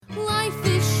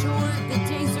The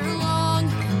days are long,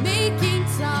 making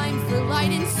time for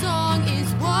light and song is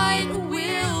what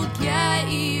will get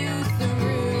you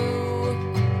through.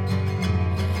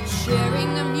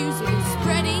 Sharing the music,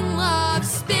 spreading love,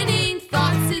 spinning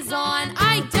thoughts is on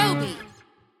Adobe.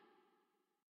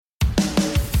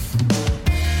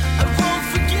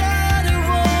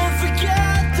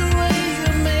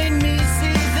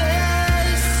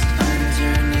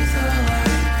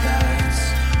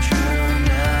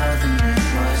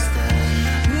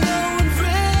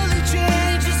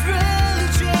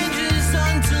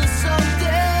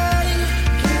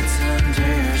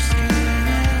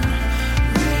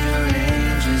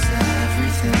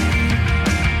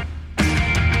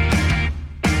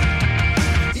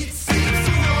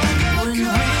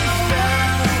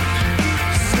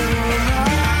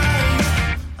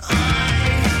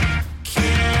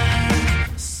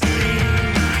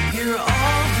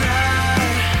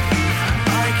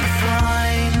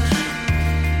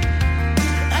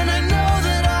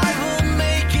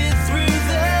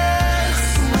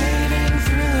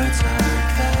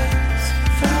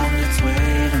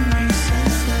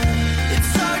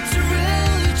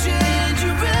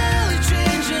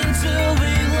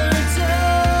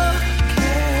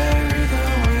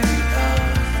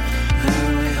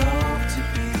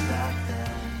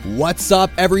 What's up,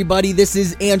 everybody? This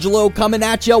is Angelo coming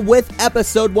at you with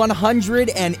episode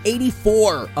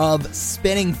 184 of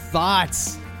Spinning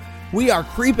Thoughts. We are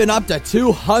creeping up to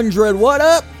 200. What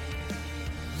up?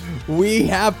 We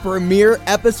have premiere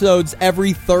episodes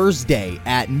every Thursday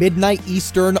at midnight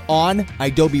Eastern on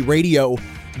Adobe Radio.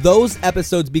 Those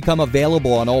episodes become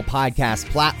available on all podcast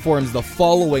platforms the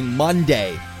following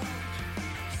Monday.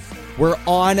 We're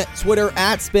on Twitter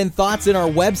at Spin Thoughts, and our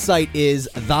website is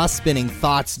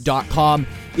thespinningthoughts.com.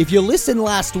 If you listened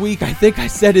last week, I think I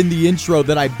said in the intro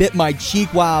that I bit my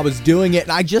cheek while I was doing it,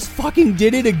 and I just fucking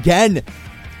did it again.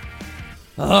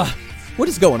 What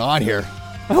is going on here?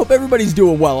 I hope everybody's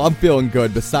doing well. I'm feeling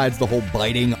good, besides the whole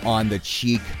biting on the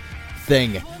cheek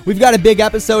thing. We've got a big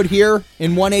episode here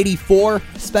in 184.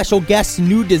 Special guest,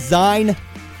 new design.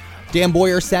 Dan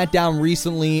Boyer sat down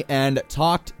recently and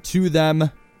talked to them.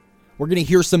 We're going to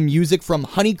hear some music from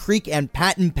Honey Creek and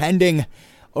Patent Pending.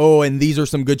 Oh, and these are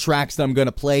some good tracks that I'm going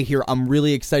to play here. I'm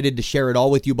really excited to share it all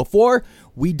with you. Before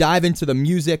we dive into the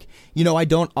music, you know, I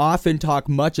don't often talk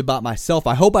much about myself.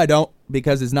 I hope I don't,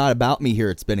 because it's not about me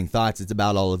here at Spinning Thoughts. It's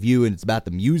about all of you, and it's about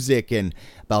the music and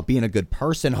about being a good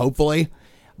person, hopefully.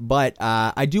 But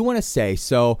I do want to say,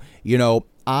 so, you know,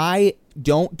 I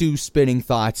don't do Spinning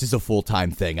Thoughts as a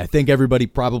full-time thing. I think everybody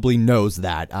probably knows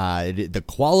that. The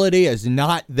quality is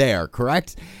not there,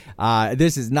 correct?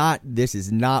 This is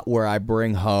not where I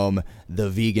bring home the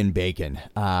vegan bacon.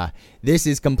 This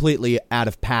is completely out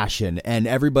of passion, and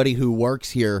everybody who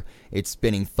works here at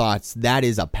Spinning Thoughts, that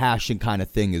is a passion kind of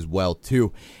thing as well,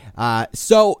 too.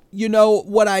 So, you know,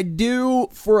 what I do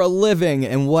for a living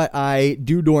and what I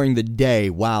do during the day,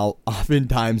 while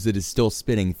oftentimes it is still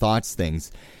Spinning Thoughts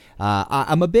things,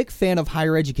 I'm a big fan of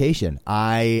higher education.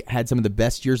 I had some of the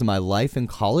best years of my life in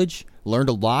college, learned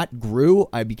a lot, grew.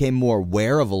 I became more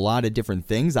aware of a lot of different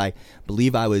things. I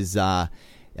believe I was, there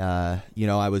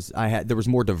was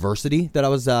more diversity that I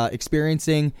was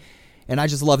experiencing. And I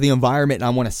just love the environment, and I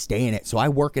want to stay in it. So I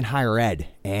work in higher ed,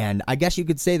 and I guess you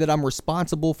could say that I'm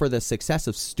responsible for the success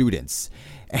of students.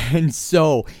 And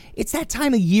so it's that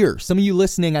time of year. Some of you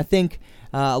listening, I think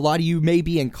a lot of you may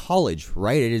be in college,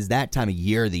 right? It is that time of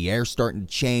year. The air's starting to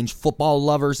change. Football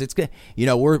lovers, it's good. You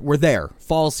know, we're there.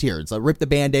 Fall's here. It's like rip the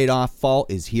Band-Aid off. Fall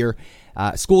is here.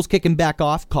 School's kicking back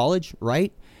off. College,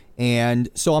 right? And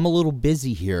so I'm a little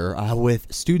busy here with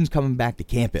students coming back to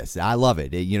campus. I love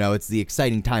it. It's the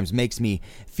exciting times. Makes me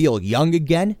feel young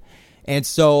again. And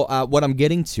so what I'm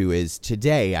getting to is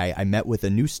today I met with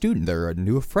a new student. They're a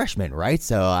new freshman, right?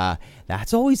 So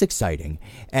that's always exciting.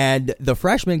 And the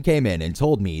freshman came in and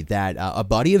told me that a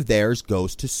buddy of theirs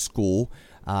goes to school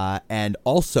and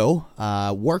also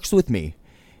works with me.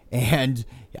 And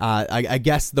I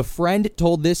guess the friend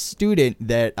told this student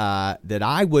that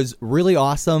I was really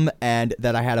awesome and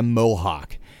that I had a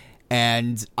mohawk.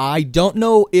 And I don't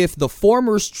know if the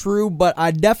former's true, but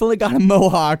I definitely got a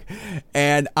mohawk,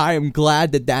 and I am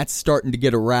glad that that's starting to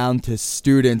get around to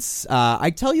students.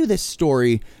 I tell you this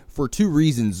story for two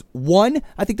reasons. One,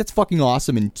 I think that's fucking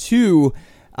awesome, and two,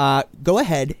 go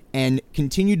ahead and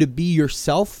continue to be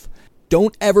yourself.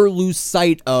 don't ever lose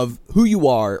sight of who you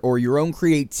are or your own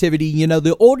creativity. You know,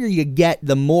 the older you get,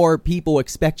 the more people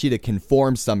expect you to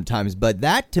conform sometimes. But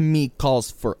that, to me,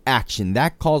 calls for action.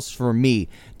 That calls for me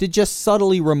to just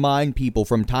subtly remind people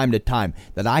from time to time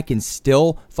that I can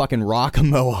still fucking rock a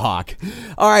mohawk.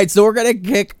 All right, so we're going to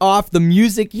kick off the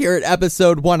music here at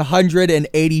episode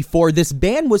 184. This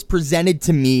band was presented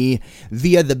to me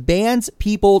via the Band's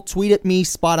People Tweet at Me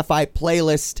Spotify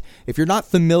playlist. If you're not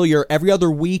familiar, every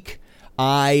other week,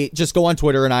 I just go on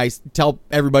Twitter and I tell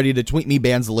everybody to tweet me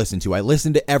bands to listen to. I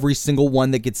listen to every single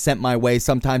one that gets sent my way.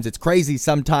 Sometimes it's crazy.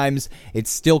 Sometimes it's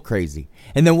still crazy.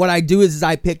 And then what I do is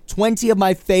I pick 20 of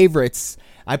my favorites.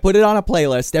 I put it on a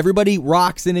playlist. Everybody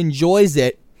rocks and enjoys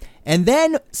it. And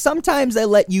then sometimes I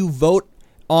let you vote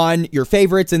on your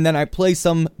favorites and then I play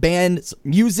some band's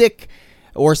music.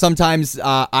 Or sometimes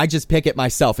I just pick it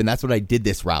myself, and that's what I did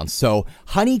this round. So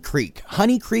Honey Creek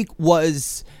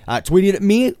was tweeted at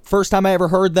me. First time I ever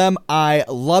heard them, I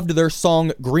loved their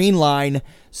song Green Line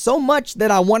so much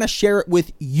that I want to share it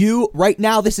with you right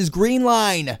now. This is Green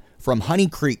Line from Honey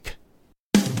Creek.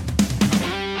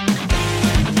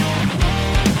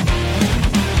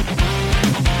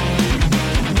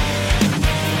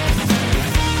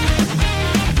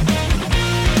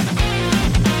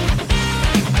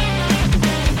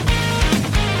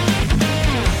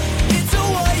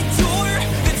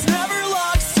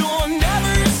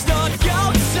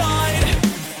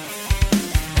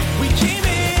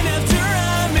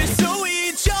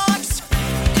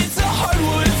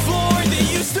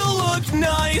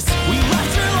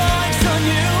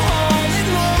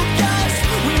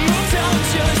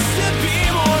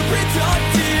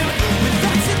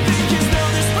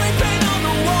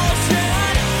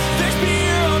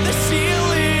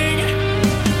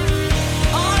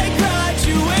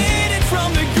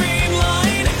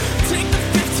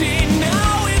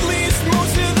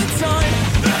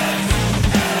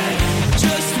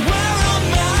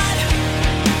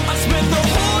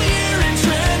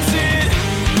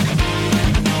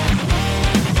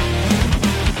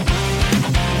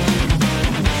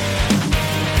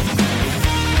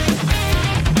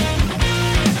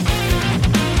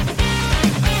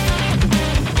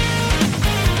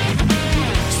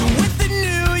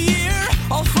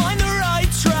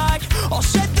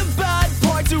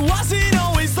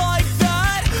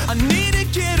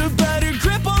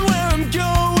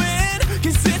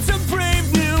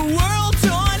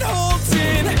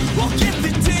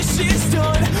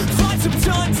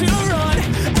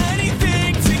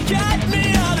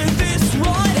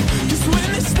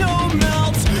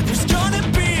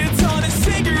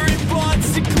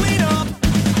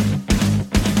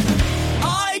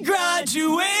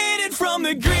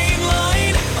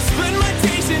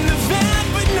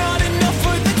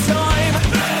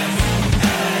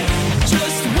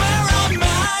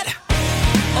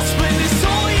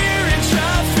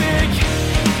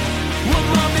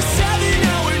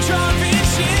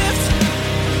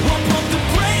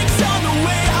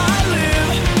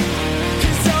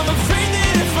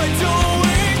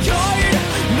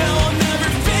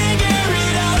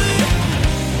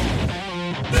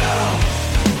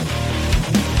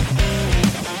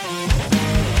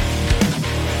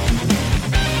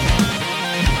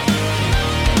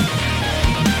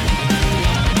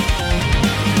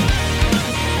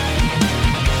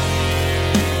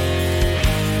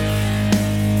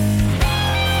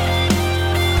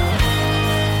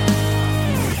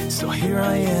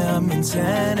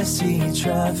 Tennessee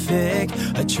traffic.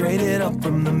 I traded up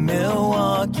from the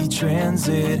Milwaukee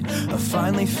Transit. I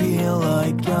finally feel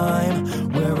like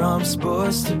I'm where I'm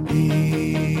supposed to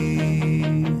be.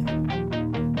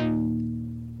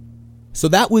 So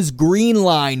that was Green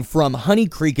Line from Honey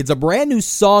Creek. It's a brand new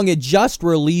song. It just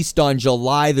released on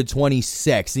July the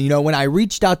 26th. And, you know, when I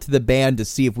reached out to the band to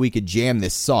see if we could jam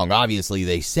this song, obviously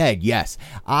they said yes.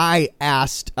 I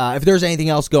asked if there's anything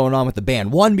else going on with the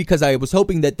band. One, because I was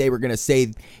hoping that they were going to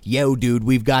say, yo, dude,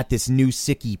 we've got this new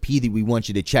sick EP that we want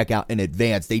you to check out in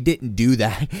advance. They didn't do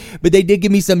that, but they did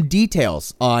give me some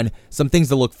details on some things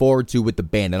to look forward to with the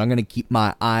band. And I'm going to keep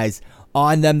my eyes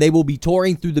on them. They will be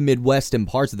touring through the Midwest and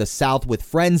parts of the South with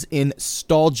Friends in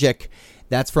Stalgic.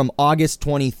 That's from August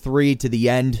 23 to the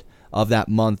end of that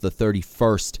month, the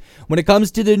 31st. When it comes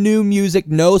to the new music,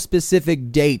 no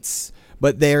specific dates,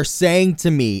 but they're saying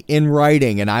to me in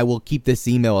writing, and I will keep this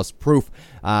email as proof,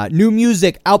 new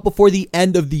music out before the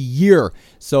end of the year.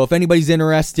 So if anybody's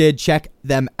interested, check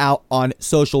them out on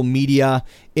social media.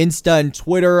 Insta and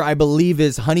Twitter, I believe,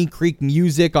 is Honey Creek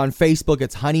Music. On Facebook,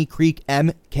 it's Honey Creek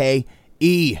MKE.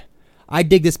 I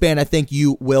dig this band. I think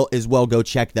you will as well. Go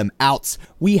check them out.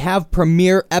 We have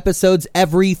premiere episodes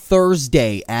every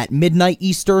Thursday at midnight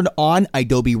Eastern on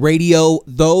Adobe Radio.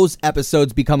 Those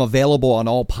episodes become available on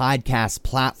all podcast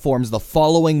platforms the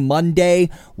following Monday.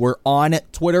 We're on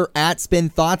Twitter at Spin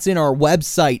Thoughts, and our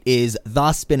website is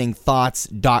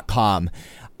thespinningthoughts.com.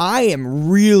 I am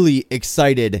really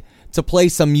excited to play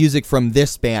some music from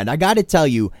this band. I gotta tell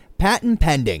you, Patent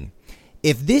Pending,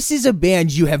 if this is a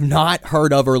band you have not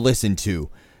heard of or listened to,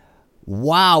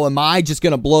 wow, am I just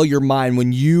gonna blow your mind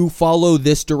when you follow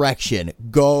this direction.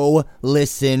 Go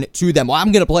listen to them. Well,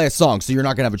 I'm gonna play a song, so you're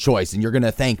not gonna have a choice, and you're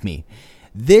gonna thank me.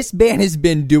 This band has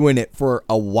been doing it for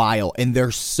a while, and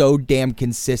they're so damn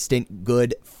consistent,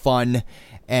 good, fun,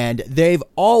 and they've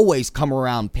always come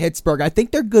around Pittsburgh. I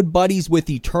think they're good buddies with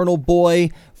Eternal Boy,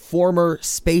 former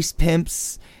Space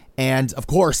Pimps, and of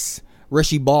course,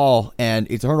 Rishi Ball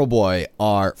and Eternal Boy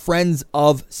are friends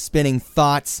of Spinning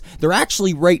Thoughts. They're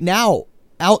actually right now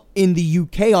out in the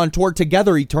UK on tour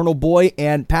together, Eternal Boy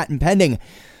and Patent Pending.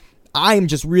 I'm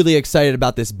just really excited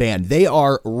about this band. They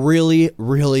are really,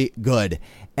 really good.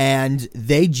 And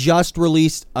they just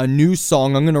released a new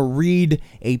song. I'm going to read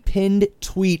a pinned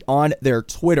tweet on their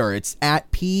Twitter. It's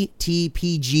at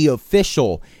PTPG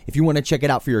Official if you want to check it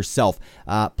out for yourself.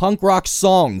 Punk Rock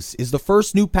Songs is the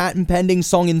first new Patent Pending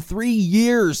song in 3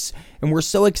 years. And we're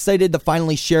so excited to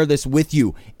finally share this with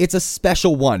you. It's a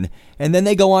special one. And then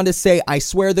they go on to say, I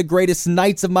swear the greatest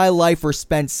nights of my life were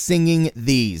spent singing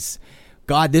these.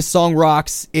 God, this song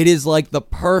rocks. It is like the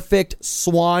perfect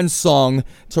swan song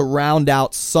to round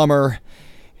out summer.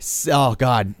 Oh,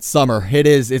 God, summer. It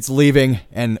is. It's leaving.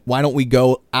 And why don't we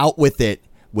go out with it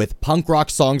with Punk Rock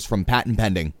Songs from Patent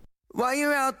Pending. While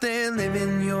you're out there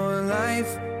living your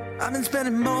life, I've been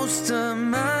spending most of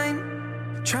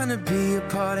mine trying to be a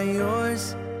part of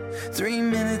yours, 3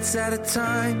 minutes at a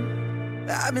time.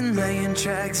 I've been laying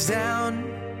tracks down,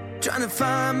 trying to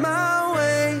find my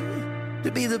way to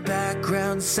be the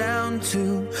background sound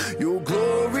to your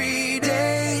glory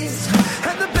days.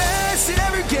 And the best it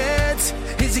ever gets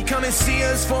is you come and see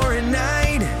us for a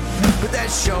night, but that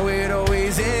show, it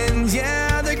always ends.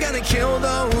 Yeah, they're gonna kill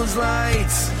those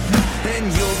lights, and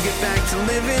you'll get back to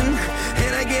living,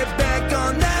 and I get back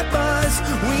on that bus.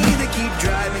 We either keep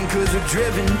driving cause we're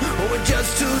driven, or we're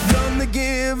just too dumb to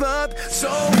give up. So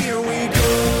here we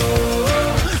go,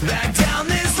 back down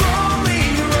this lonely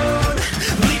road.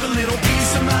 Leave a little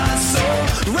piece of my soul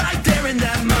right there in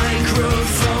that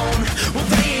microphone. Well,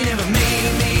 they ain't ever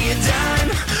made me a dime,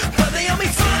 but they help me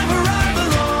find where I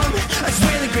belong. I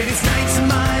swear the greatest nights of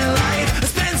my life I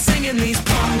spent singing these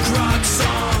punk rock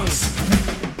songs.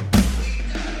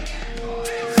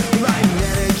 I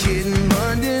met a kid in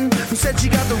London who said she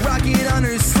got the rocket on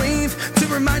her sleeve to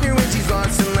remind her when she's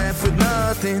lost and left with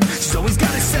nothing. She's always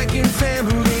got a second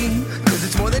family, cause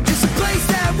it's more than just a place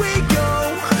that we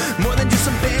go, more than just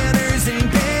some banners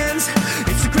and bands.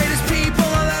 It's the greatest people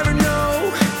I'll ever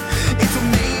know. It's what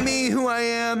made me who I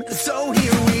am. So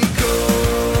here we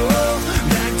go,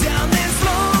 back down this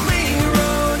lonely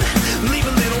road. Leave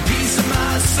a little piece of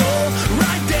my soul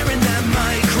right there in that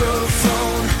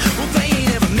microphone. Well, they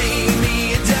ain't ever made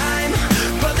me a dime,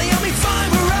 but they help me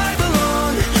find where I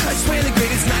belong. I swear the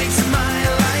greatest nights of my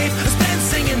life I spent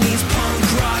singing these punk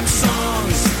rock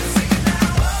songs.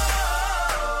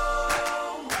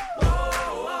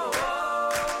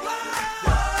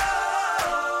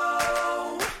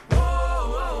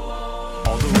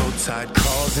 All the roadside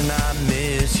calls and I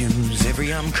misuse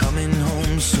every I'm coming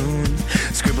home soon.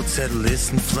 Scribbled set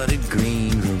lists and flooded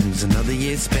green rooms. Another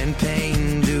year spent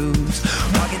paying dues.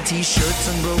 Rocking t-shirts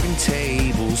on broken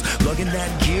tables. Lugging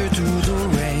that gear through the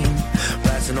rain.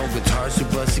 Blasting old guitars through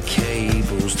busted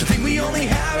cables. To think we only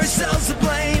have ourselves to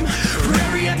blame for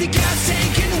every empty gas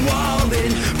tank and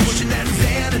wallet. Pushing that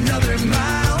van another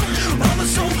mile.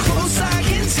 Almost so close I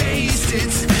can taste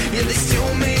it. Yeah, they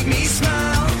still make me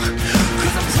smile.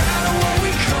 Cause I'm proud of where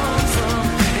we come from,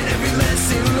 and every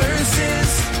lesson learned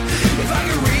since. If I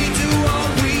could redo all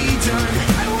we done,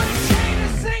 I wouldn't change a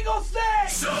single thing.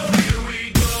 So here we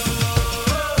go,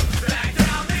 back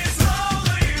down this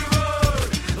lonely road.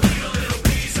 Leave a little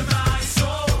piece of my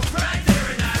soul right there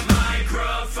in that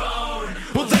microphone.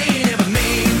 Well, they ain't ever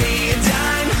made me a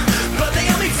dime, but they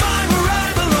help me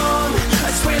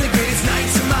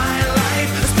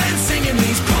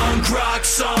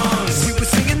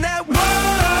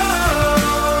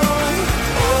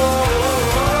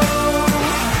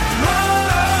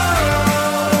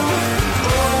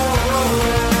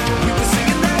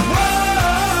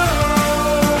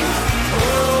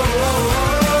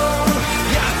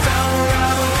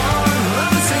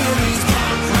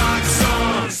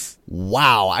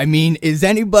Wow. I mean, is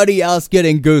anybody else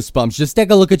getting goosebumps? Just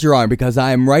take a look at your arm because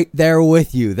I am right there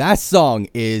with you. That song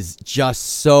is just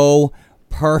so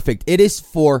perfect. It is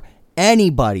for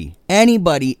anybody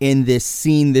in this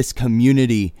scene, this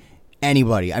community,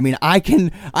 anybody. I mean, I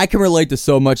can relate to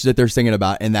so much that they're singing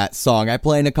about in that song. I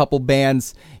play in a couple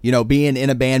bands, being in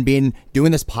a band,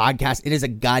 doing this podcast. It is a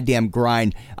goddamn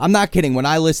grind. I'm not kidding. When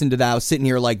I listened to that, I was sitting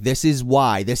here like, this is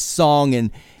why this song,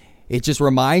 and it just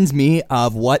reminds me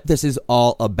of what this is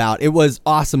all about. It was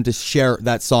awesome to share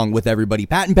that song with everybody.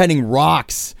 Patent Pending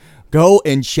rocks. Go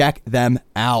and check them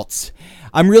out.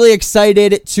 I'm really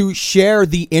excited to share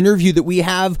the interview that we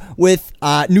have with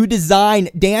New Design.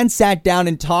 Dan sat down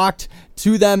and talked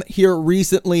to them here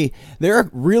recently. They're a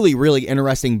really, really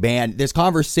interesting band. This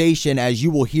conversation, as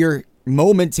you will hear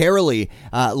momentarily,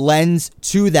 lends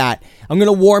to that. I'm going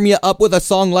to warm you up with a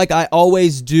song like I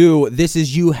always do. This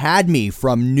is You Had Me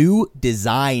from New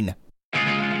Design.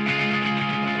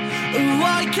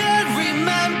 I can't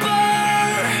remember,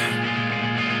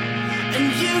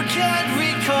 and you can't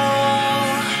recall.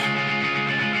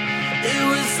 It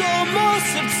was almost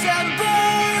September,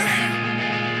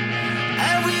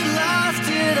 and we laughed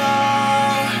it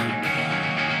all.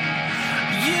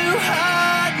 You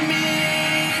had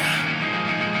me,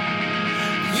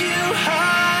 you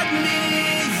had me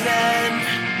then,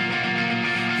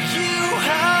 you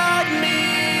had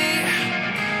me,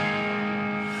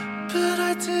 but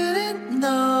I didn't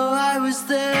know I was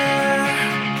there.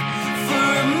 For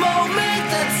a moment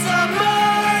that summer,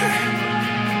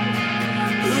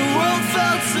 the world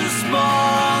felt so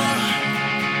small.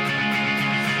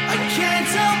 I can't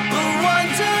help but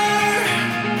wonder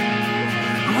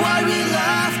why we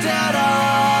laughed at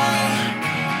all.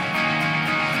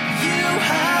 You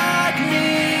had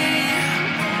me,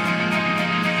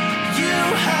 you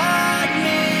had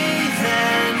me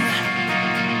then,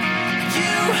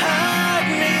 you had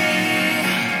me,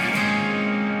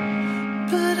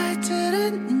 but I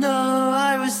didn't know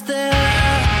I was there.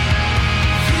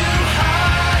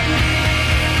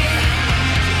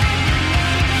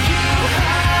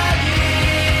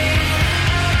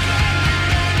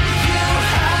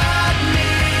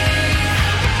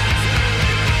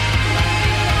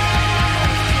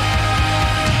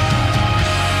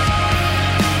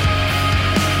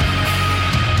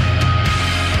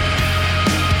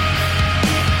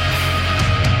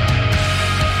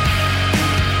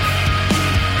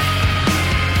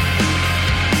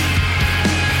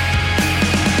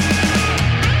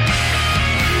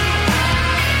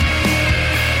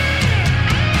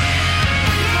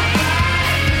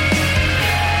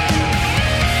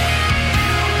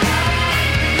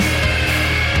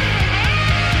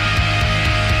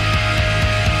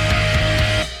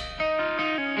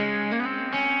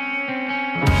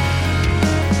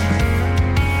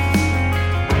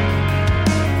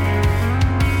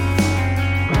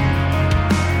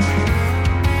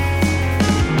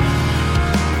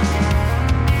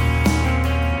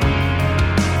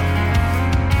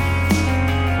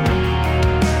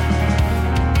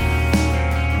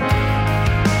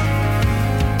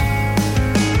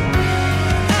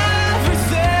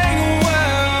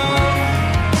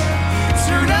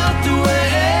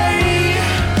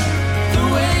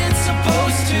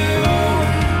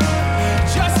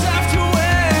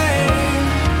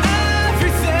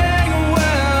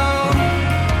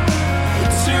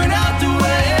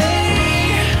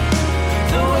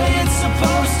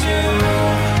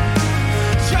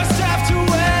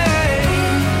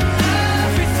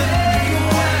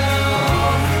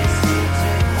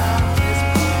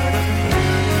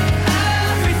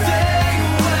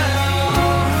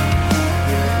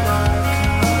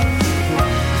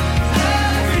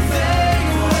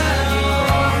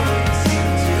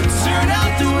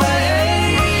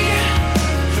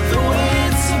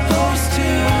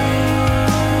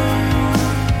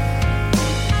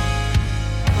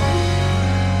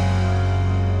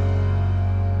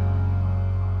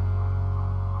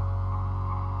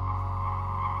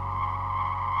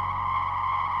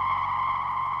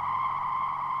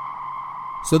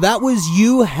 So that was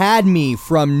You Had Me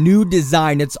from New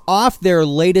Design. It's off their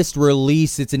latest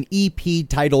release. It's an EP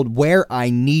titled Where I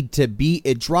Need to Be.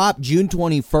 It dropped June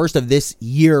 21st of this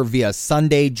year via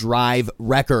Sunday Drive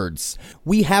Records.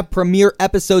 We have premiere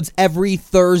episodes every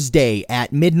Thursday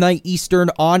at midnight Eastern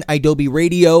on Adobe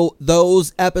Radio.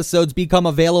 Those episodes become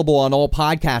available on all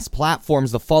podcast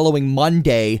platforms the following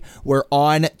Monday. We're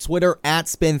on Twitter at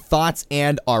Spin Thoughts,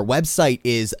 and our website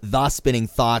is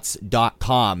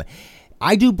thespinningthoughts.com.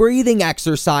 I do breathing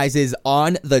exercises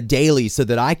on the daily so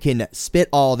that I can spit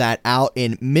all that out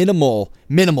in minimal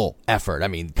effort. I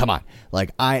mean, come on. Like,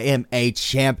 I am a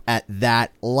champ at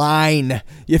that line.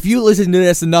 If you listen to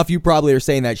this enough, you probably are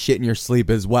saying that shit in your sleep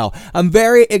as well. I'm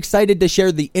very excited to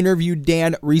share the interview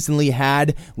Dan recently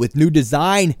had with New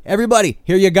Design. Everybody,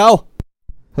 here you go.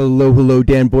 Hello,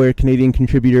 Dan Boyer, Canadian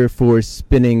contributor for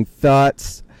Spinning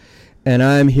Thoughts. And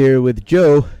I'm here with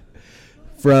Joe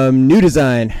from New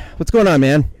Design. What's going on,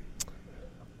 man?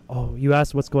 Oh, you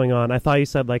asked what's going on. I thought you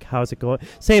said, like, how's it going?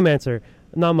 Same answer.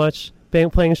 Not much.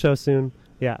 Playing a show soon.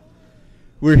 Yeah.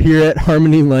 We're here at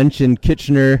Harmony Lunch in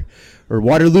Kitchener, or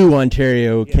Waterloo,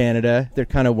 Ontario, Canada. They're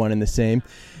kind of one and the same.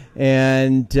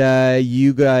 And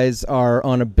you guys are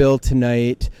on a bill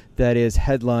tonight that is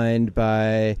headlined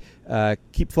by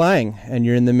Keep Flying. And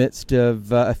you're in the midst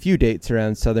of a few dates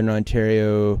around Southern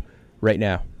Ontario right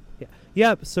now.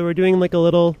 Yeah, so we're doing like a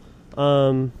little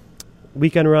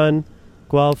weekend run,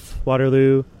 Guelph,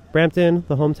 Waterloo, Brampton,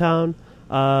 the hometown.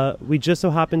 We just so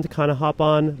happened to kind of hop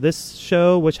on this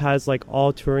show, which has like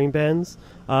all touring bands.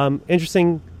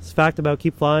 Interesting fact about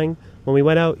Keep Flying, when we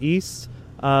went out east,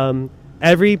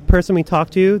 every person we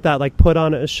talked to that like put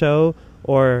on a show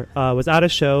or was at a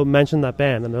show mentioned that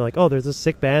band, and they're like, oh, there's this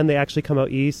sick band, they actually come out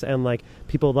east and like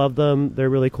people love them, they're a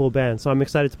really cool band. So I'm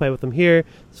excited to play with them here.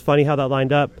 It's funny how that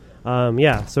lined up.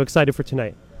 So excited for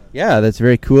tonight. Yeah, that's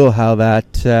very cool how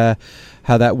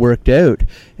that worked out.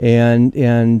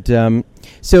 And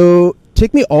so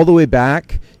take me all the way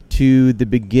back to the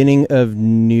beginning of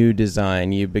New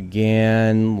Design. You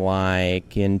began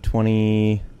like in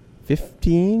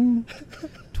 2015,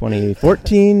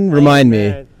 2014. Remind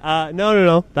me.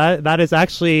 No. That is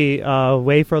actually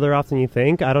way further off than you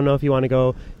think. I don't know if you want to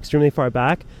go extremely far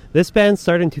back. This band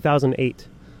started in 2008.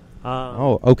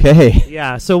 Okay.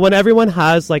 Yeah, so when everyone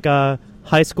has like a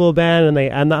high school band and they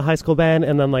end that high school band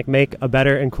and then like make a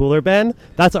better and cooler band,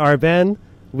 that's our band.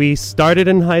 We started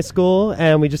in high school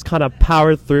and we just kind of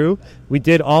powered through. We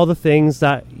did all the things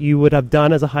that you would have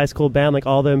done as a high school band, like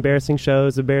all the embarrassing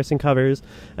shows, embarrassing covers.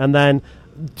 And then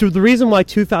the reason why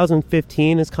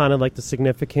 2015 is kind of like the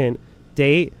significant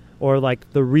date or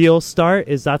like the real start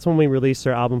is that's when we released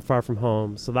our album Far From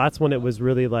Home. So that's when it was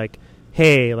really like,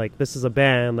 hey, like this is a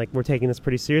band, like we're taking this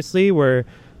pretty seriously. We're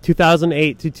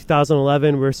 2008 to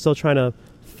 2011, we're still trying to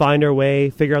find our way,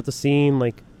 figure out the scene,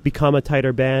 like become a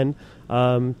tighter band.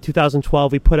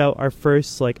 2012 we put out our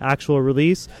first like actual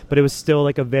release, but it was still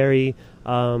like a very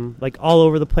like all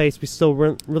over the place. We still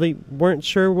weren't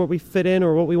sure what we fit in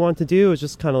or what we wanted to do. It was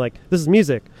just kind of like, this is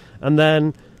music. And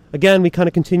then again, we kind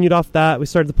of continued off that. We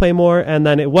started to play more, and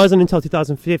then it wasn't until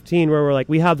 2015 where we're like,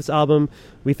 we have this album,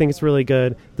 we think it's really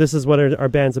good, this is what our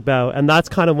band's about. And that's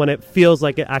kind of when it feels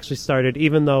like it actually started,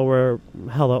 even though we're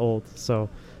hella old. So,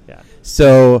 yeah.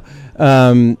 So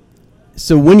when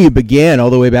you began all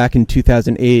the way back in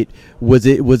 2008, was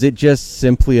it just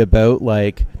simply about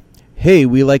like, hey,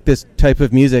 we like this type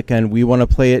of music and we want to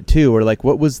play it too? Or like,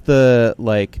 what was the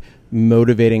like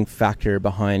motivating factor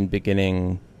behind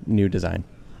beginning New Design?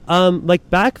 Like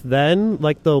back then,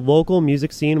 like the local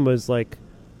music scene was like,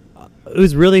 it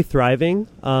was really thriving.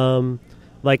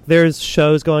 Like there's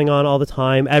shows going on all the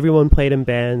time. Everyone played in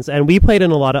bands, and we played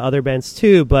in a lot of other bands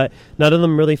too, but none of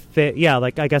them really fit. Yeah,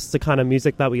 like I guess the kind of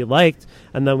music that we liked.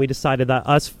 And then we decided that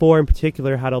us four in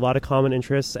particular had a lot of common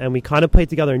interests, and we kind of played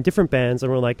together in different bands, and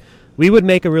we're like, we would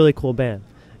make a really cool band.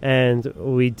 And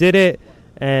we did it.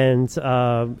 And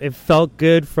it felt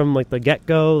good from like the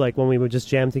get-go, like when we would just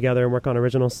jam together and work on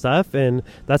original stuff. And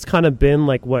that's kind of been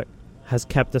like what has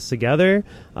kept us together.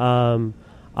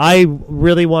 I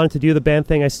really wanted to do the band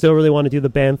thing. I still really want to do the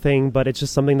band thing, but it's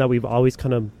just something that we've always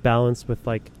kind of balanced with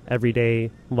like everyday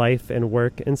life and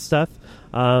work and stuff.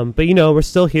 But you know, we're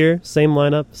still here, same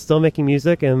lineup, still making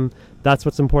music, and that's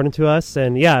what's important to us.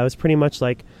 And yeah, it was pretty much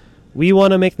like, we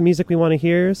want to make the music we want to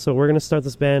hear, so we're going to start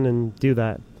this band and do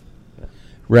that.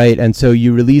 Right, and so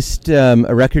you released a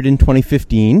record in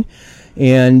 2015,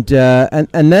 and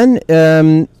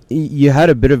then you had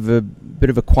a bit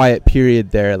of a quiet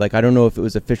period there. Like, I don't know if it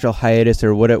was official hiatus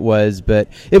or what it was, but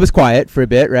it was quiet for a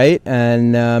bit, right?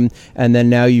 And then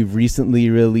now you've recently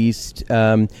released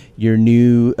your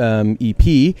new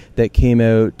EP that came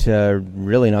out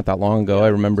really not that long ago. I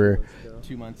remember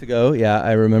 2 months ago. Yeah,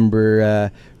 I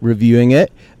remember reviewing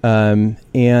it, and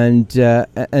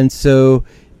so.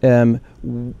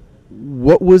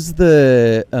 What was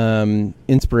the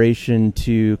inspiration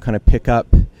to kind of pick up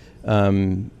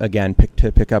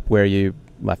pick up where you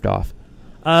left off?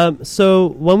 So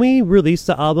when we released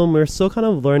the album, we were still kind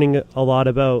of learning a lot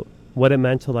about what it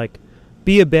meant to like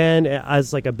be a band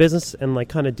as like a business and like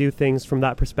kind of do things from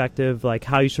that perspective, like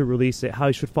how you should release it, how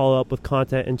you should follow up with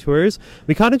content and tours.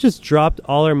 We kind of just dropped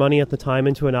all our money at the time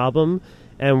into an album,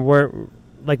 and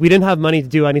we didn't have money to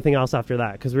do anything else after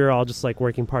that because we were all just like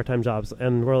working part-time jobs,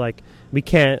 and we're like, we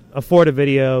can't afford a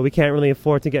video, we can't really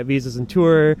afford to get visas and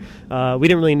tour. We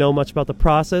didn't really know much about the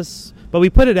process, but we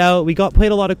put it out. We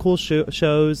played a lot of cool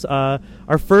shows.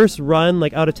 Our first run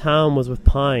like out of town was with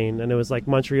Pine, and it was like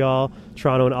Montreal,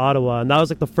 Toronto, and Ottawa, and that was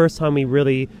like the first time we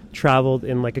really traveled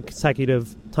in like a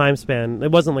consecutive time span.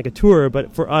 It wasn't like a tour,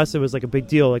 but for us it was like a big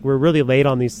deal. Like, we're really late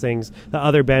on these things that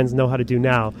other bands know how to do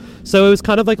now, so it was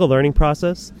kind of like a learning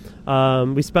process.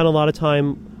 We spent a lot of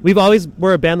time,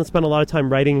 we're a band that spent a lot of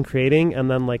time writing and creating, and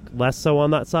then like less so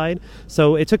on that side,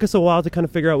 so it took us a while to kind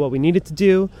of figure out what we needed to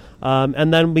do,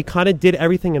 and then we kind of did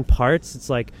everything in parts. It's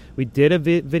like we did a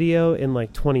video in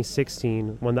like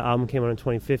 2016 when the album came out in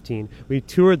 2015. We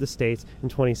toured the States in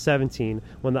 2017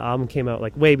 when the album came out,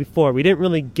 like way before. We didn't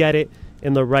really get it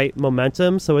in the right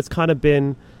momentum, so it's kind of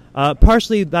been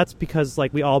partially that's because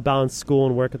like we all balanced school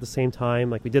and work at the same time.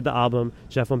 Like, we did the album,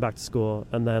 Jeff went back to school,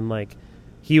 and then like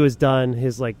he was done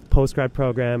his like post-grad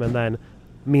program, and then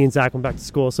me and Zach went back to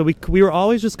school, so we were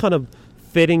always just kind of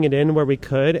fitting it in where we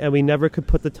could, and we never could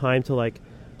put the time to like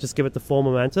just give it the full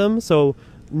momentum. So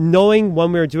knowing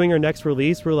when we were doing our next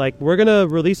release, we're like, we're gonna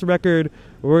release a record,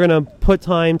 we're gonna put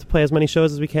time to play as many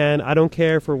shows as we can. I don't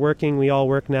care if we're working, we all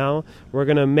work now. We're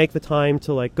gonna make the time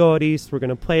to like go out east, we're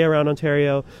gonna play around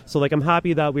Ontario. So like, I'm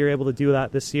happy that we were able to do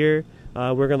that this year.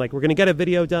 We're gonna get a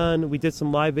video done. We did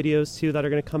some live videos too that are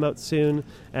gonna come out soon,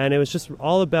 and it was just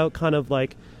all about kind of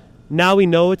like, now we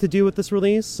know what to do with this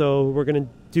release, so we're gonna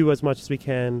do as much as we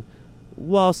can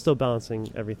while still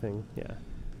balancing everything. Yeah.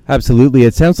 Absolutely.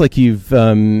 It sounds like you've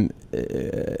gotten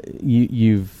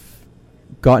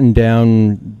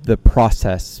down the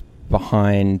process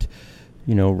behind,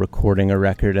 recording a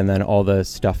record, and then all the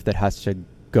stuff that has to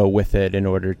go with it in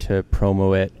order to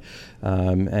promo it.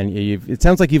 And it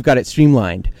sounds like you've got it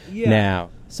streamlined now.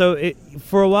 So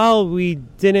for a while we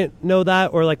didn't know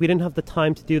that, or like we didn't have the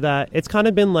time to do that. It's kind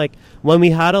of been like, when we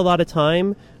had a lot of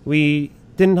time, we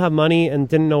didn't have money and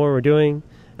didn't know what we were doing.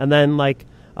 And then like,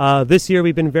 this year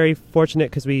we've been very fortunate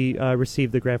because we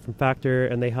received the grant from Factor,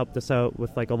 and they helped us out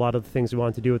with like a lot of the things we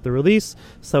wanted to do with the release.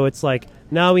 So it's like,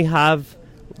 now we have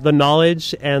the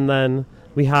knowledge, and then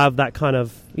we have that kind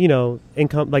of,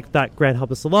 income. Like, that grant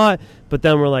helped us a lot, but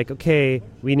then we're like, okay,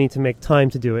 we need to make time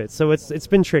to do it. So it's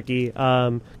been tricky,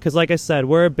 because like I said,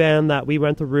 we're a band that we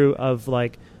went the route of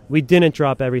like, we didn't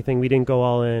drop everything, we didn't go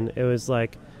all in. It was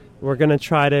like, we're gonna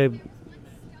try to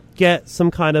get some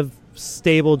kind of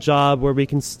stable job where we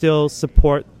can still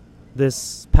support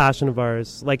this passion of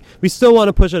ours. Like, we still want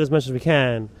to push it as much as we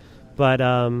can, but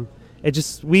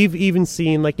we've even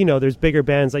seen like, there's bigger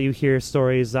bands that you hear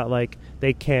stories that like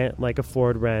they can't like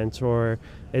afford rent, or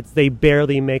they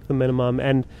barely make the minimum,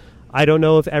 and I don't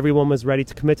know if everyone was ready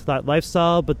to commit to that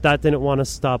lifestyle, but that didn't want to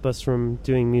stop us from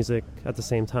doing music at the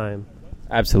same time.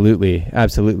 Absolutely.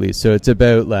 So it's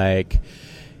about like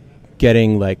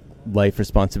getting like life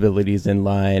responsibilities in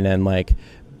line, and like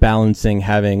balancing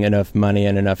having enough money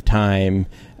and enough time,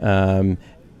 and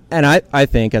I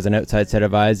think as an outside set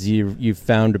of eyes, you've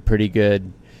found a pretty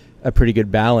good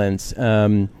balance,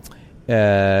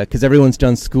 because everyone's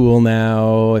done school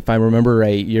now. If I remember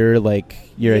right,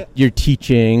 you're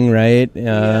teaching, right?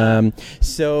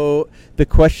 So the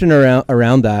question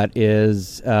around that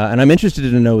is, and I'm interested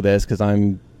to know this because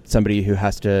I'm somebody who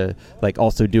has to like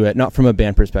also do it, not from a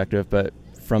band perspective, but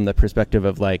from the perspective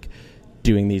of like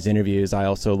doing these interviews. I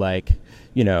also like,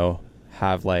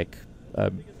 have like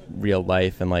a real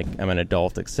life, and like I'm an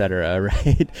adult, etc.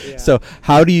 Right? Yeah. So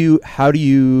how do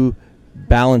you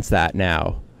balance that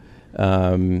now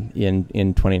in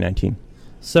 2019?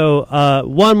 So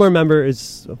one more member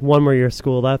is one more year of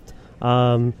school left,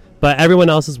 but everyone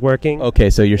else is working. Okay,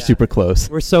 so you're super close.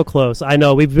 We're so close. I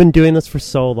know, we've been doing this for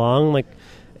so long. Like,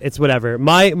 it's whatever.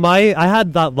 I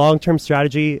had that long-term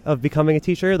strategy of becoming a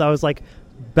teacher that was like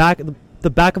the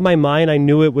back of my mind. I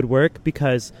knew it would work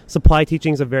because supply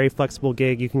teaching is a very flexible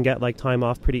gig. You can get like time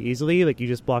off pretty easily. Like, you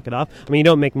just block it off. I mean, you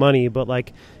don't make money, but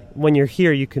like when you're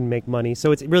here, you can make money.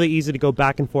 So it's really easy to go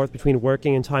back and forth between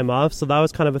working and time off. So that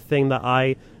was kind of a thing that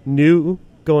I knew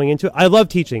going into it. I love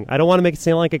teaching. I don't want to make it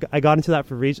sound like I got into that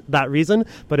for that reason,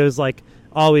 but it was like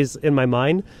always in my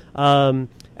mind.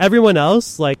 Everyone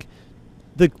else, like,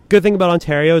 the good thing about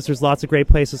Ontario is there's lots of great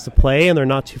places to play, and they're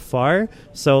not too far.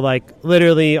 So, like,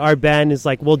 literally, our band is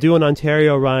like, we'll do an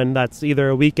Ontario run that's either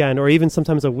a weekend or even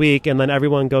sometimes a week, and then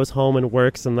everyone goes home and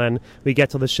works, and then we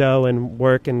get to the show and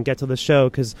work and get to the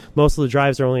show because most of the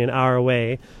drives are only an hour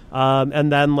away.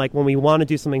 And then, like, when we want to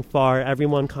do something far,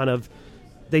 everyone kind of,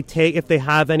 they take, if they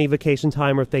have any vacation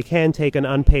time or if they can take an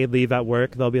unpaid leave at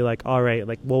work, they'll be like, all right,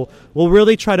 like we'll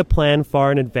really try to plan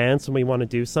far in advance when we want to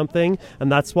do something.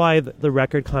 And that's why the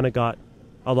record kind of got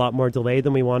a lot more delayed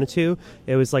than we wanted to.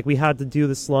 It was like we had to do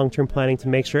this long-term planning to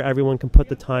make sure everyone can put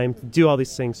the time to do all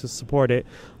these things to support it.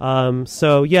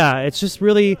 So yeah, it's just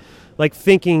really like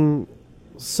thinking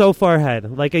so far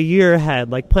ahead, like a year ahead,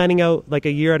 like planning out like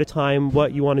a year at a time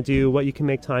what you want to do, what you can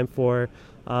make time for.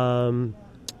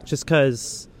 Just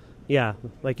because, yeah,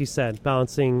 like you said,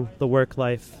 balancing the work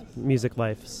life, music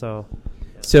life. So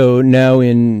now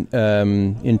in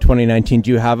 2019,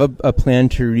 do you have a plan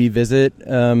to revisit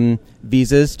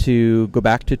visas to go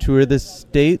back to tour the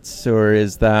States, or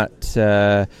is that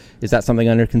something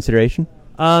under consideration?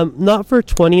 Not for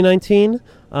 2019.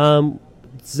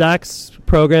 Zach's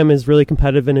program is really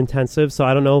competitive and intensive, so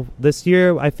I don't know. This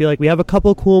year, I feel like we have a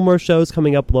couple cool more shows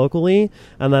coming up locally,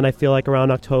 and then I feel like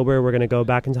around October, we're going to go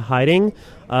back into hiding.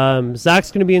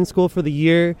 Zach's going to be in school for the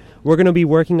year. We're going to be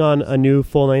working on a new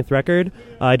full-length record.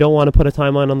 I don't want to put a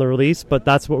timeline on the release, but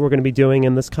that's what we're going to be doing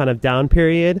in this kind of down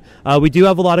period. We do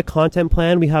have a lot of content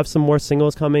planned. We have some more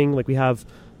singles coming. Like, we have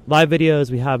live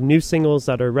videos. We have new singles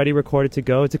that are ready recorded to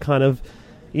go to kind of,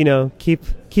 you know, keep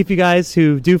you guys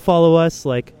who do follow us,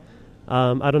 like,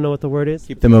 I don't know what the word is.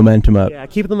 Keep the momentum up. Yeah,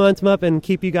 keep the momentum up and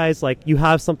keep you guys, like, you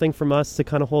have something from us to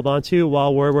kind of hold on to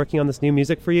while we're working on this new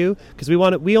music for you. Because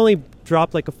we only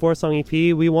dropped like a 4-song EP.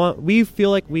 We feel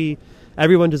like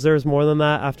everyone deserves more than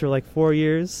that after like 4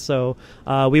 years. So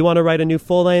we want to write a new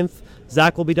full length.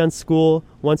 Zach will be done school.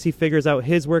 Once he figures out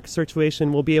his work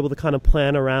situation, we'll be able to kind of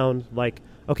plan around, like,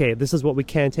 okay, this is what we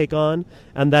can take on.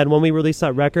 And then when we release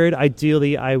that record,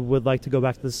 ideally, I would like to go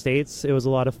back to the States. It was a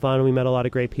lot of fun. We met a lot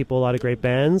of great people, a lot of great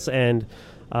bands, and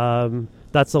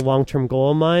that's a long-term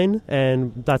goal of mine,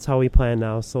 and that's how we plan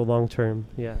now. So long-term,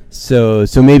 yeah. So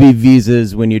maybe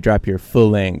visas when you drop your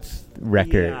full-length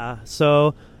record. Yeah,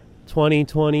 so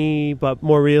 2020, but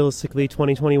more realistically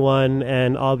 2021,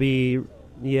 and I'll be,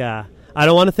 yeah. I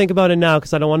don't want to think about it now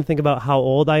because I don't want to think about how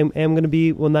old I am going to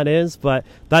be when that is, but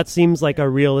that seems like a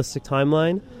realistic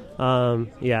timeline.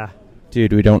 Yeah.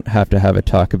 Dude, we don't have to have a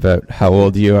talk about how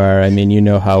old you are. I mean, you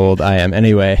know how old I am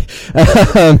anyway.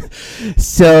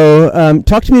 So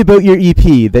talk to me about your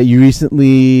EP that you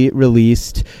recently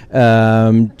released.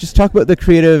 Just talk about the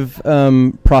creative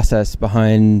process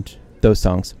behind those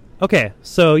songs. Okay,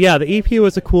 so yeah, the EP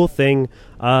was a cool thing.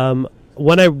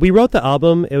 When we wrote the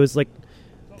album, it was like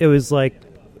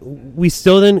we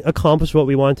still didn't accomplish what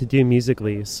we wanted to do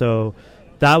musically. So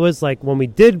that was like when we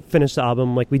did finish the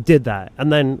album, like we did that.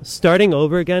 And then starting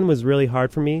over again was really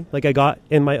hard for me. Like I got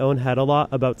in my own head a lot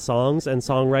about songs and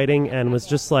songwriting and was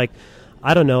just like,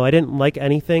 I don't know, I didn't like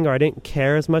anything or I didn't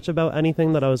care as much about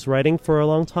anything that I was writing for a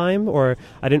long time, or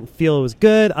I didn't feel it was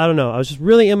good. I don't know. I was just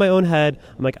really in my own head.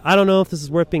 I'm like, I don't know if this is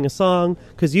worth being a song.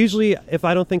 Because usually if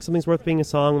I don't think something's worth being a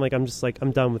song, like I'm just like, I'm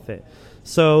done with it.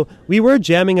 So we were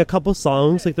jamming a couple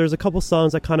songs. Like there's a couple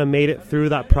songs that kind of made it through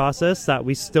that process that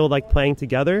we still like playing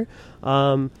together.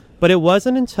 But it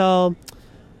wasn't until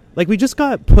like we just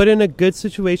got put in a good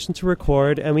situation to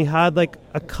record, and we had like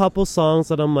a couple songs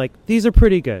that I'm like, these are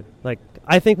pretty good. Like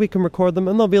I think we can record them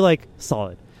and they'll be like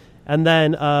solid. And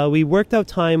then we worked out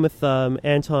time with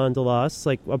Anton DeLos,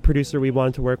 like a producer we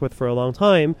wanted to work with for a long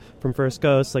time from First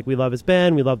Ghost. Like we love his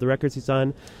band, we love the records he's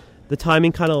done. The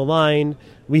timing kind of aligned.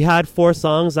 We had 4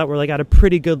 songs that were like at a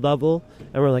pretty good level,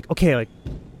 and we're like, okay, like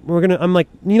I'm like,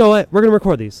 you know what? We're gonna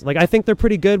record these. Like I think they're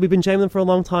pretty good. We've been jamming them for a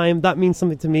long time. That means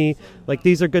something to me. Like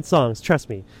these are good songs. Trust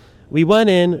me. We went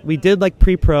in. We did like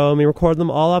pre-pro, and we recorded them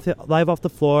all live off the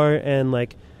floor. And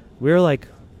like we were like,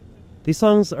 these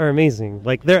songs are amazing.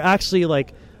 Like they're actually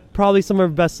like probably some of our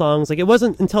best songs. Like it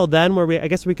wasn't until then where I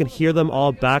guess we could hear them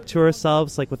all back to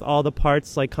ourselves, like with all the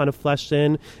parts like kind of fleshed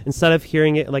in, instead of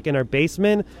hearing it like in our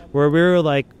basement, where we were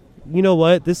like, you know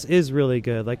what, this is really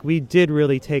good. Like we did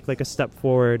really take like a step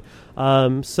forward.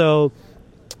 So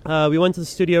we went to the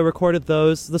studio, recorded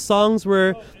those. The songs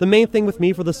were, the main thing with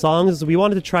me for the songs is we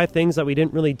wanted to try things that we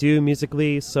didn't really do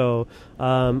musically. So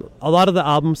a lot of the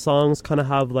album songs kind of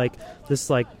have like this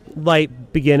like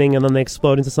light beginning and then they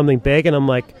explode into something big, and I'm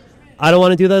like, I don't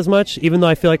want to do that as much, even though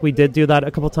I feel like we did do that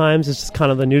a couple times. It's just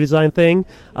kind of the new design thing.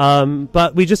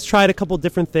 But we just tried a couple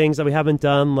different things that we haven't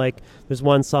done. Like there's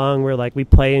one song where like we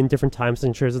play in different time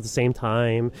signatures at the same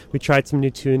time. We tried some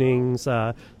new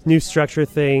tunings, new structure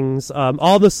things.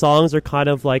 All the songs are kind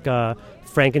of like a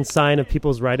Frankenstein of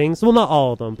people's writings. Well, not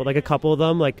all of them, but like a couple of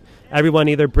them. Like everyone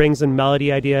either brings in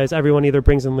melody ideas, everyone either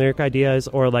brings in lyric ideas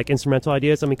or like instrumental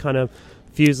ideas, and we kind of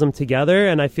fuse them together.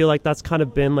 And I feel like that's kind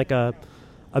of been like a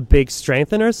big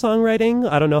strength in our songwriting.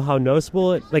 I don't know how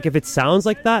noticeable like if it sounds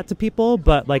like that to people,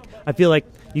 but like I feel like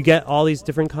you get all these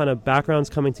different kind of backgrounds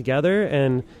coming together,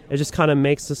 and it just kind of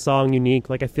makes the song unique.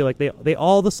 Like I feel like they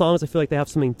all the songs, I feel like they have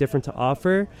something different to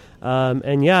offer.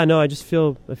 And yeah, no, I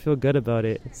feel good about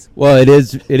it. Well, it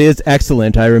is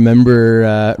excellent. I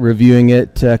remember reviewing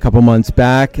it a couple months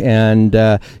back, and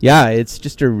yeah, it's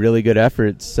just a really good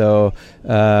effort. So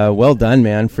well done,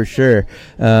 man, for sure.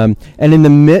 And in the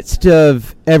midst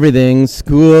of everything,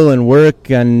 school and work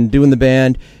and doing the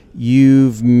band,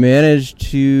 you've managed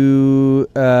to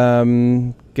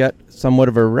get somewhat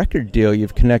of a record deal.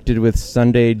 You've connected with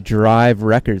Sunday Drive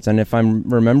Records, and if I'm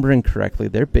remembering correctly,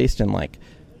 they're based in like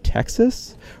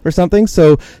Texas or something.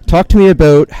 So talk to me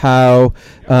about how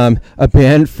a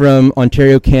band from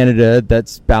Ontario, Canada,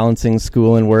 that's balancing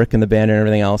school and work and the band and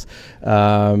everything else,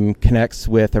 connects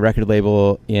with a record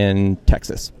label in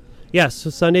Texas. Yes, so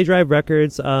Sunday Drive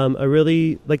Records,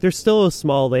 they're still a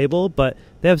small label, but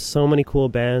they have so many cool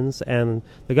bands, and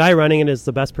the guy running it is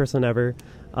the best person ever.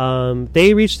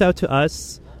 They reached out to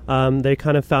us. They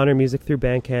kind of found our music through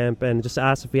Bandcamp and just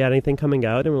asked if we had anything coming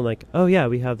out, and we're like, oh yeah,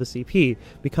 we have this EP.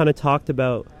 We kind of talked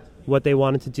about what they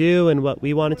wanted to do and what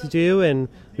we wanted to do, and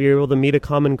we were able to meet a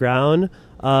common ground.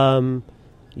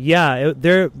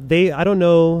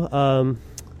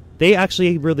 They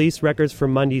actually released records for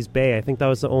Mundy's Bay. I think that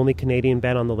was the only Canadian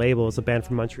band on the label. It's a band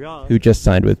from Montreal. Who just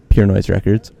signed with Pure Noise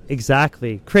Records.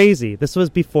 Exactly. Crazy. This was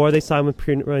before they signed with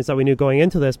Pure Noise that we knew going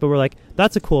into this, but we're like,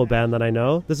 that's a cool band that I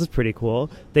know. This is pretty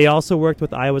cool. They also worked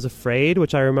with I Was Afraid,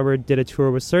 which I remember did a tour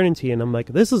with Certainty, and I'm like,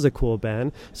 this is a cool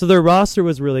band. So their roster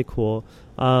was really cool.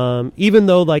 Even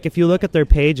though, like, if you look at their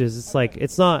pages, it's like,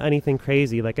 it's not anything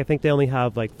crazy. Like, I think they only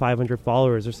have like 500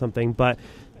 followers or something, but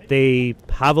they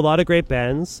have a lot of great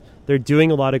bands. They're doing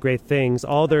a lot of great things.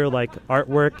 All their like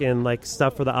artwork and like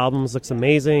stuff for the albums looks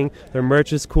amazing. Their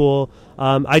merch is cool.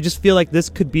 I just feel like this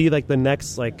could be like the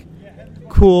next like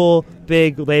cool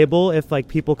big label if like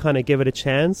people kind of give it a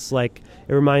chance. Like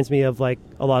it reminds me of like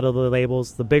a lot of the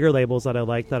labels, the bigger labels that I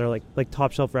like that are like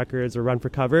Top Shelf Records or Run for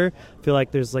Cover. I feel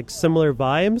like there's like similar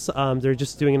vibes. They're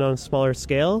just doing it on a smaller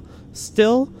scale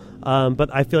still,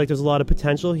 but I feel like there's a lot of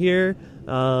potential here.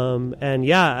 And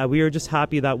yeah, we were just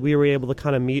happy that we were able to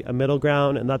kind of meet a middle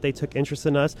ground and that they took interest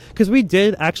in us, because we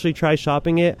did actually try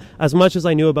shopping it. As much as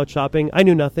I knew about shopping, I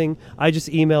knew nothing. I just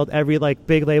emailed every like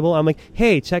big label. I'm like,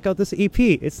 hey, check out this EP.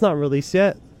 It's not released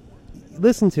yet.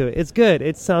 Listen to it. It's good.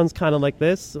 It sounds kind of like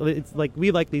this. It's like,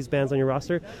 we like these bands on your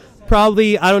roster.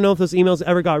 Probably, I don't know if those emails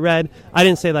ever got read. I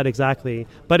didn't say that exactly,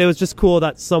 but it was just cool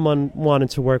that someone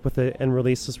wanted to work with it and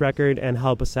release this record and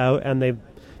help us out, and they've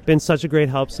been such a great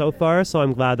help so far, so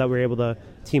I'm glad that we're able to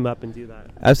team up and do that.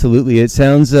 Absolutely. It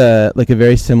sounds like a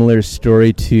very similar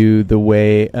story to the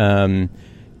way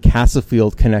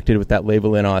Castlefield connected with that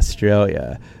label in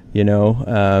Australia, you know,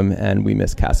 and we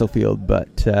miss Castlefield,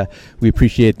 but we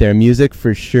appreciate their music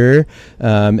for sure.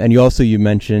 And you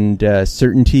mentioned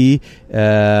Certainty,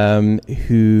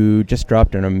 who just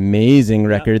dropped an amazing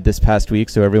record this past week,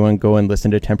 so everyone go and listen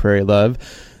to Temporary Love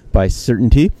by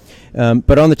Certainty.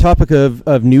 But on the topic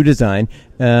of new design,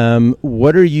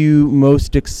 what are you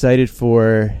most excited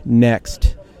for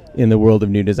next in the world of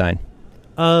new design?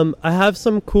 I have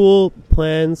some cool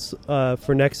plans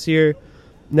for next year.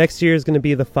 Next year is going to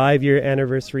be the 5-year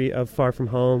anniversary of Far From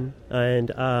Home,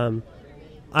 and I'm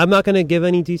not going to give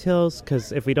any details,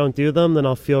 because if we don't do them, then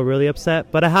I'll feel really upset.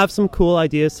 But I have some cool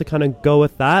ideas to kind of go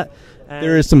with that. And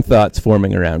there is some thoughts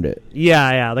forming around it.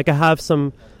 Yeah. Like I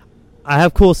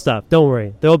have cool stuff. Don't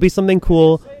worry. There will be something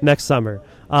cool next summer.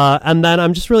 And then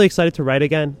I'm just really excited to write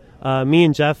again. Me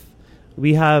and Jeff,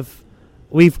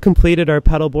 we've completed our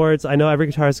pedal boards. I know every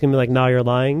guitarist is going to be like, nah, you're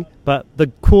lying. But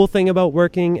the cool thing about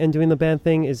working and doing the band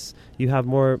thing is you have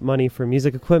more money for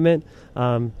music equipment.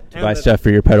 To buy stuff for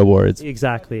your pedal boards.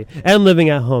 Exactly. And living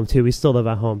at home, too. We still live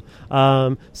at home.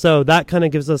 So that kind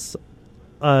of gives us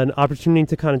an opportunity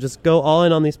to kind of just go all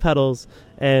in on these pedals.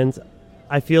 And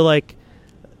I feel like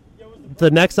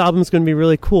the next album is going to be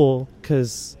really cool,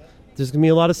 because there's going to be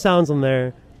a lot of sounds on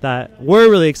there that we're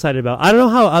really excited about. I don't know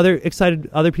how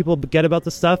other people get about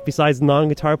this stuff besides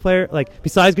guitar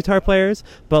players,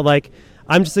 but like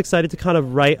I'm just excited to kind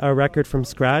of write a record from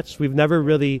scratch. We've never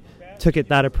really took it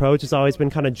that approach. It's always been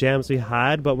kind of jams we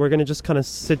had, but we're going to just kind of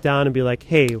sit down and be like,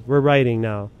 hey, we're writing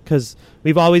now. Because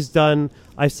we've always done,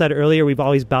 I said earlier, we've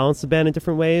always balanced the band in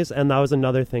different ways, and that was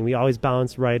another thing. We always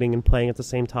balanced writing and playing at the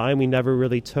same time. We never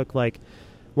really took when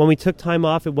we took time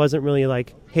off, it wasn't really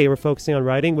like, hey, we're focusing on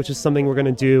writing, which is something we're going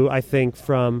to do, I think,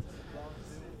 from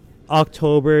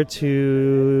October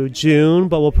to June,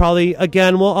 but we'll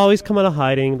always come out of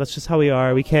hiding. That's just how we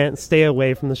are. We can't stay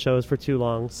away from the shows for too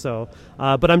long. So,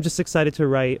 but I'm just excited to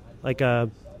write like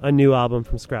a new album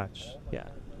from scratch. Yeah.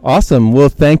 Awesome. Well,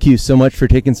 thank you so much for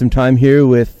taking some time here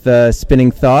with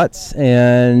Spinning Thoughts.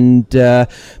 And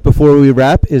before we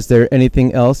wrap, is there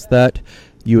anything else that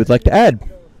you would like to add?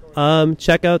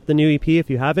 Check out the new EP if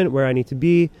you haven't, Where I Need to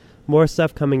Be. More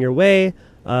stuff coming your way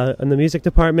in the music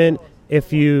department.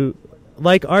 If you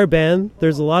like our band,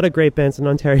 there's a lot of great bands in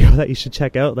Ontario that you should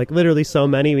check out. Like literally so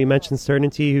many. We mentioned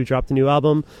Certainty, who dropped a new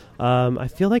album. I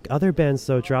feel like other bands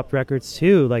though dropped records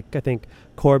too. Like I think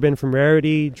Corbin from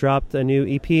Rarity dropped a new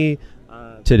EP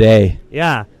today.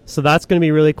 Yeah, so that's going to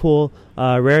be really cool.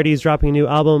 Rarity is dropping a new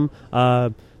album.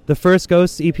 The first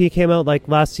Ghosts EP came out like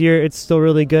last year. It's still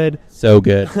really good. So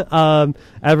good.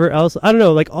 Ever Else, I don't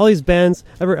know, like all these bands,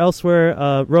 Ever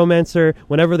Elsewhere, Romancer,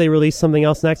 whenever they release something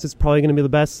else next, it's probably going to be the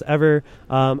best ever.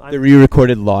 The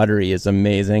re-recorded Lottery is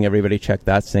amazing. Everybody check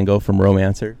that single from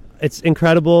Romancer. It's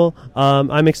incredible.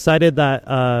 I'm excited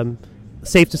that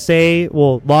Safe to Say,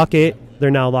 well, Lock It,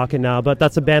 they're now Lock It now, but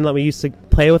that's a band that we used to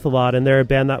play with a lot, and they're a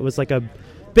band that was like a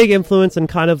big influence and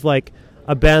kind of like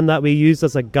a band that we used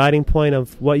as a guiding point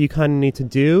of what you kind of need to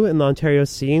do in the Ontario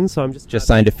scene. So I'm just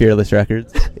signed to Fearless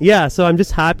Records. Yeah, so I'm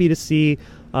just happy to see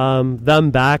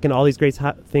them back and all these great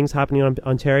things happening in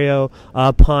Ontario.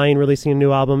 Pine releasing a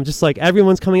new album. Just like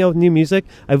everyone's coming out with new music.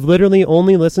 I've literally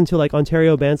only listened to like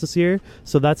Ontario bands this year,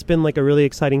 so that's been like a really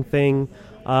exciting thing.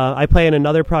 I play in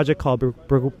another project called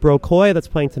Brokoi that's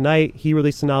playing tonight. He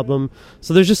released an album.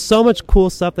 So there's just so much cool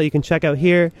stuff that you can check out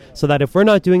here, so that if we're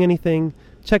not doing anything,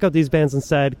 check out these bands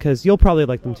instead, because you'll probably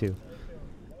like them too.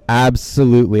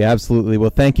 Absolutely, absolutely. Well,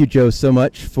 thank you, Joe, so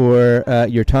much for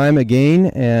your time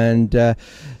again. And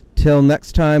till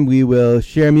next time, we will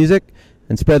share music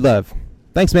and spread love.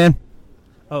 Thanks, man.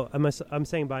 Oh, I'm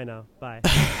saying bye now. Bye.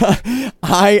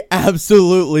 I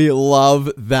absolutely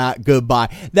love that goodbye.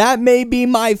 That may be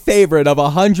my favorite of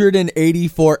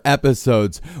 184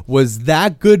 episodes, was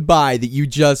that goodbye that you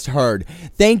just heard.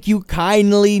 Thank you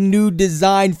kindly, New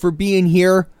Design, for being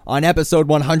here on episode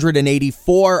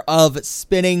 184 of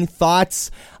Spinning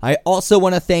Thoughts. I also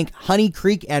want to thank Honey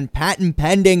Creek and Patent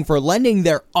Pending for lending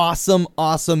their awesome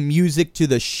music to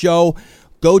the show.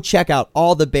 Go check out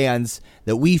all the bands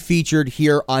that we featured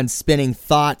here on Spinning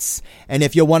Thoughts. And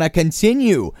if you want to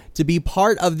continue to be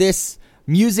part of this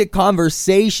music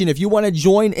conversation, if you want to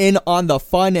join in on the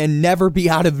fun and never be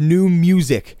out of new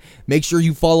music, make sure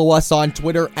you follow us on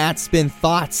Twitter at Spin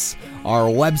Thoughts. Our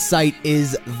website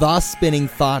is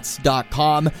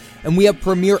thespinningthoughts.com, and we have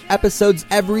premiere episodes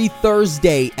every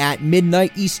Thursday at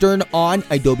midnight Eastern on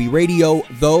Adobe Radio.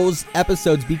 Those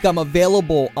episodes become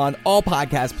available on all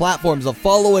podcast platforms the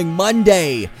following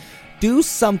Monday. Do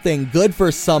something good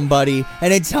for somebody,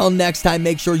 and until next time,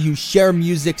 make sure you share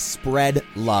music, spread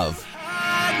love.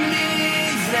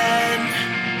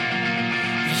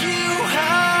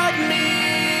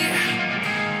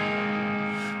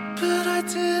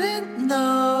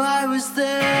 I was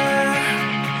there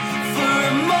for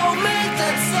a moment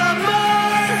that summer.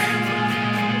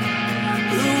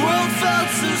 The world felt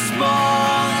so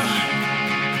small.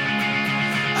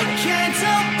 I can't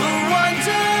help but